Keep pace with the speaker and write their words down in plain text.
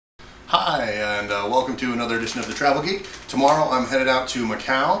Hi, and welcome to another edition of the Travel Geek. Tomorrow I'm headed out to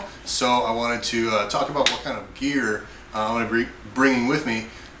Macau, so I wanted to talk about what kind of gear I'm going to be bringing with me.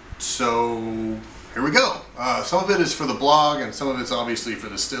 So here we go. Some of it is for the blog, and some of it's obviously for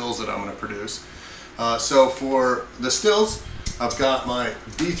the stills that I'm going to produce. So for the stills, I've got my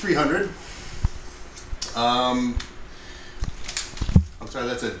D300. I'm sorry,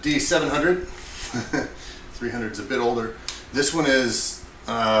 that's a D700. 300 is a bit older. This one is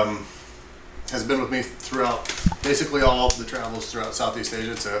has been with me throughout basically all of the travels throughout Southeast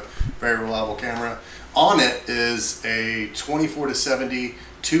Asia. It's a very reliable camera. On it is a 24-70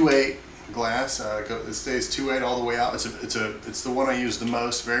 2.8 glass. It stays 2.8 all the way out. It's the one I use the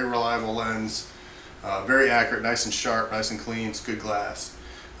most. Very reliable lens, very accurate, nice and sharp, nice and clean. It's good glass.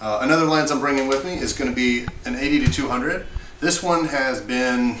 Another lens I'm bringing with me is going to be an 80-200. This one has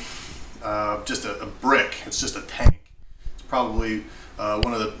been just a brick. It's just a tank. It's probably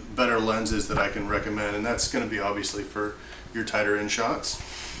one of the better lenses that I can recommend, and that's going to be obviously for your tighter in shots.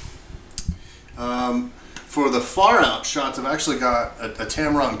 For the far out shots, I've actually got a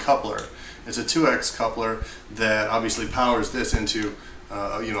Tamron coupler. It's a 2x coupler that obviously powers this into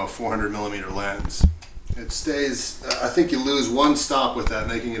a 400mm lens. It stays, I think you lose one stop with that,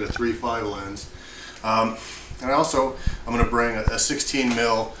 making it a 3.5 lens. And I'm going to bring a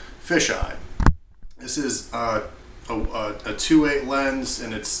 16mm fisheye. This is a 2.8 lens,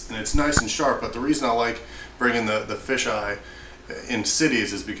 and it's nice and sharp, but the reason I like bringing the fisheye in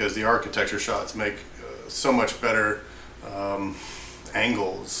cities is because the architecture shots make so much better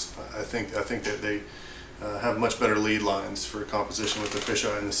angles. I think that they have much better lead lines for composition with the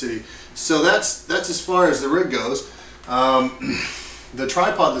fisheye in the city. So that's as far as the rig goes. The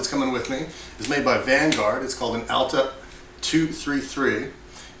tripod that's coming with me is made by Vanguard. It's called an atop 233.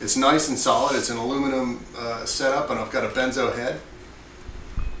 It's nice and solid. It's an aluminum setup, and I've got a benzo head.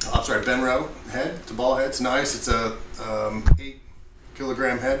 I'm sorry, Benro head. It's a ball head. It's nice. It's a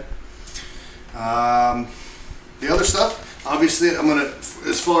 8-kilogram head. The other stuff, obviously, I'm gonna,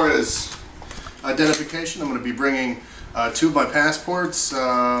 as far as identification, I'm gonna be bringing 2 of my passports.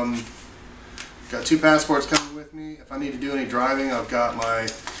 Got 2 passports coming with me. If I need to do any driving, I've got my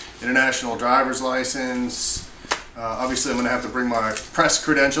international driver's license. Obviously, I'm going to have to bring my press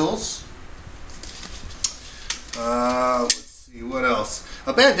credentials. Let's see, what else?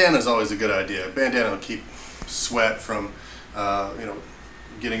 A bandana is always a good idea. A bandana will keep sweat from,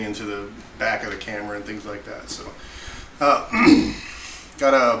 getting into the back of the camera and things like that. So,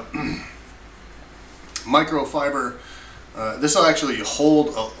 got a microfiber. This will actually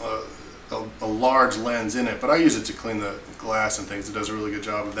hold a large lens in it, but I use it to clean the glass and things. It does a really good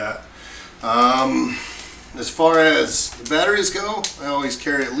job of that. As far as the batteries go, I always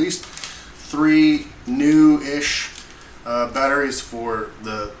carry at least 3 new-ish batteries for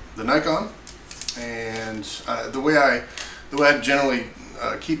the Nikon, and the way I generally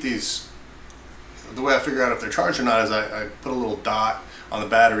keep these, the way I figure out if they're charged or not is I put a little dot on the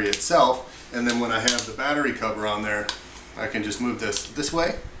battery itself, and then when I have the battery cover on there, I can just move this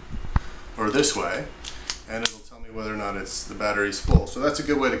way or this way, and it'll tell me whether or not the battery's full. So that's a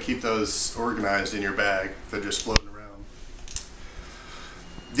good way to keep those organized in your bag if they're just floating around.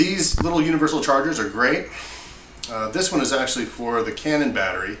 These little universal chargers are great. This one is actually for the Canon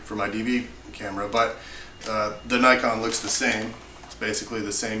battery for my DV camera, but the Nikon looks the same. It's basically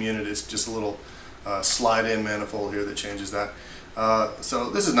the same unit. It's just a little slide-in manifold here that changes that. So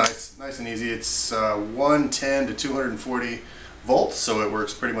this is nice and easy. It's 110 to 240 volts, so it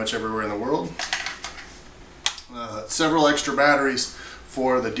works pretty much everywhere in the world. Several extra batteries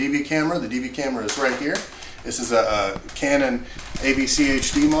for the DV camera. The DV camera is right here. This is a Canon ABC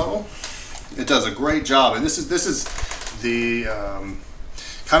HD model. It does a great job, and this is the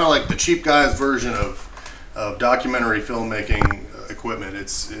kind of like the cheap guy's version of documentary filmmaking equipment.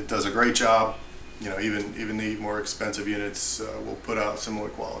 It does a great job. Even the more expensive units will put out similar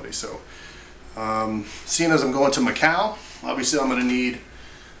quality. So, seeing as I'm going to Macau, obviously I'm going to need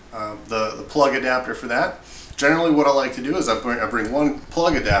the plug adapter for that. Generally what I like to do is I bring 1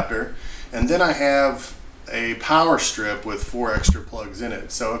 plug adapter, and then I have a power strip with 4 extra plugs in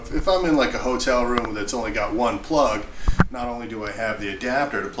it. So if I'm in like a hotel room that's only got 1 plug, not only do I have the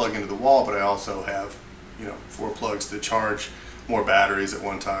adapter to plug into the wall, but I also have 4 plugs to charge more batteries at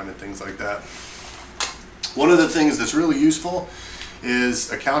one time and things like that. One of the things that's really useful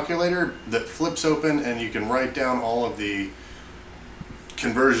is a calculator that flips open, and you can write down all of the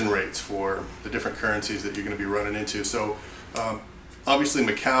conversion rates for the different currencies that you're going to be running into. So obviously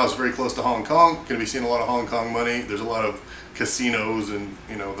Macau is very close to Hong Kong. Going to be seeing a lot of Hong Kong money. There's a lot of casinos, and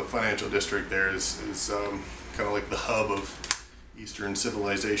the financial district there is kind of like the hub of Eastern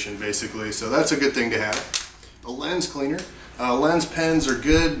civilization, basically. So that's a good thing to have. A lens cleaner. Lens pens are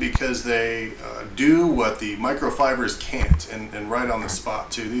good because they do what the microfibers can't, and right on the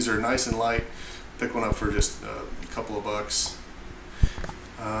spot too. These are nice and light. Pick one up for just a couple of bucks.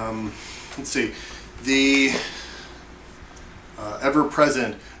 Let's see. The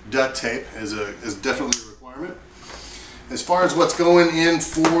ever-present duct tape is definitely a requirement. As far as what's going in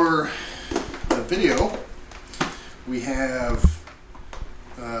for the video, we have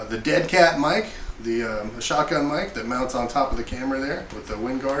the dead cat mic, the shotgun mic that mounts on top of the camera there with the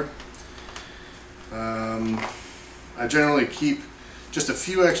wind guard. I generally keep just a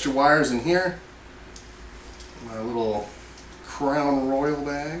few extra wires in here. My little Crown Royal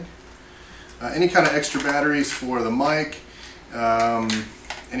bag. Any kind of extra batteries for the mic,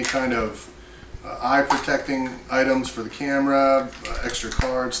 any kind of eye protecting items for the camera, extra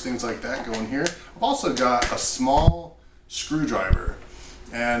cards, things like that go in here. I've also got a small screwdriver,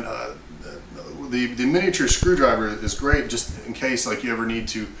 and the miniature screwdriver is great just in case like you ever need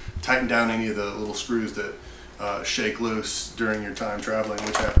to tighten down any of the little screws that shake loose during your time traveling,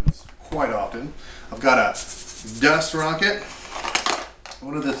 which happens quite often. I've got a dust rocket.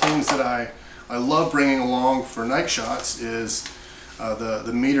 One of the things that I love bringing along for night shots is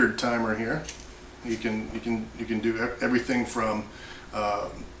the metered timer here. You can do everything from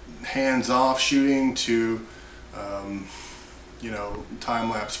hands-off shooting to you know,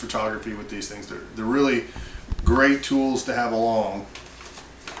 time-lapse photography with these things. They're really great tools to have along.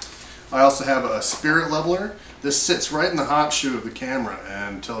 I also have a spirit leveler. This sits right in the hot shoe of the camera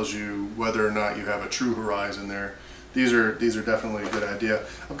and tells you whether or not you have a true horizon there. These are definitely a good idea.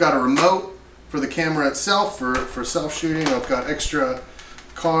 I've got a remote for the camera itself for self-shooting. I've got extra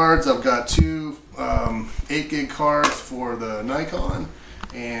cards. I've got two 8 gig cards for the Nikon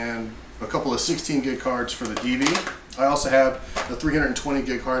and a couple of 16 gig cards for the DV. I also have the 320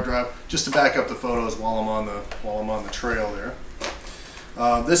 gig hard drive just to back up the photos while I'm on the trail there.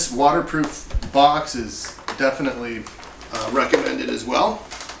 This waterproof box is definitely recommended as well.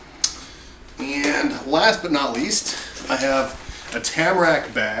 And last but not least, I have a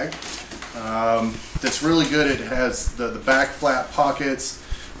Tamarack bag that's really good. It has the back flap pockets.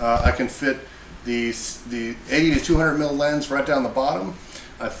 I can fit the 80 to 200 mil lens right down the bottom.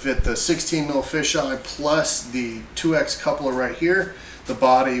 I fit the 16 mil fisheye plus the 2x coupler right here. The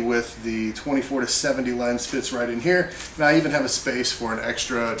body with the 24 to 70 lens fits right in here. And I even have a space for an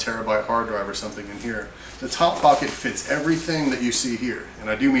extra terabyte hard drive or something in here. The top pocket fits everything that you see here, and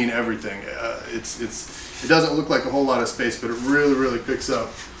I do mean everything. It doesn't look like a whole lot of space, but it really picks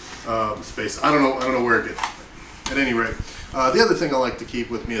up space. I don't know where it gets. At any rate, the other thing I like to keep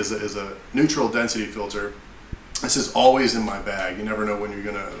with me is a neutral density filter. This is always in my bag. You never know when you're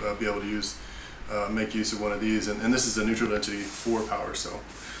gonna be able to make use of one of these, and this is a neutral density 4 power. So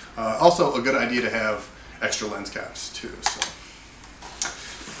also a good idea to have extra lens caps too. So.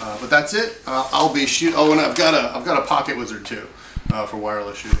 But that's it. I'll be shooting. Oh, and I've got a Pocket Wizard too for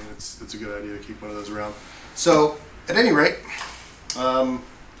wireless shooting. It's a good idea to keep one of those around. So at any rate,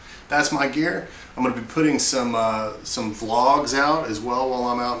 that's my gear. I'm going to be putting some vlogs out as well while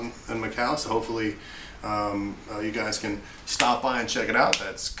I'm out in Macau. So hopefully you guys can stop by and check it out.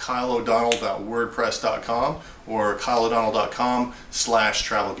 That's kyleodonnell.wordpress.com or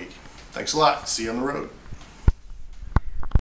kyleodonnell.com/travelgeek. Thanks a lot. See you on the road.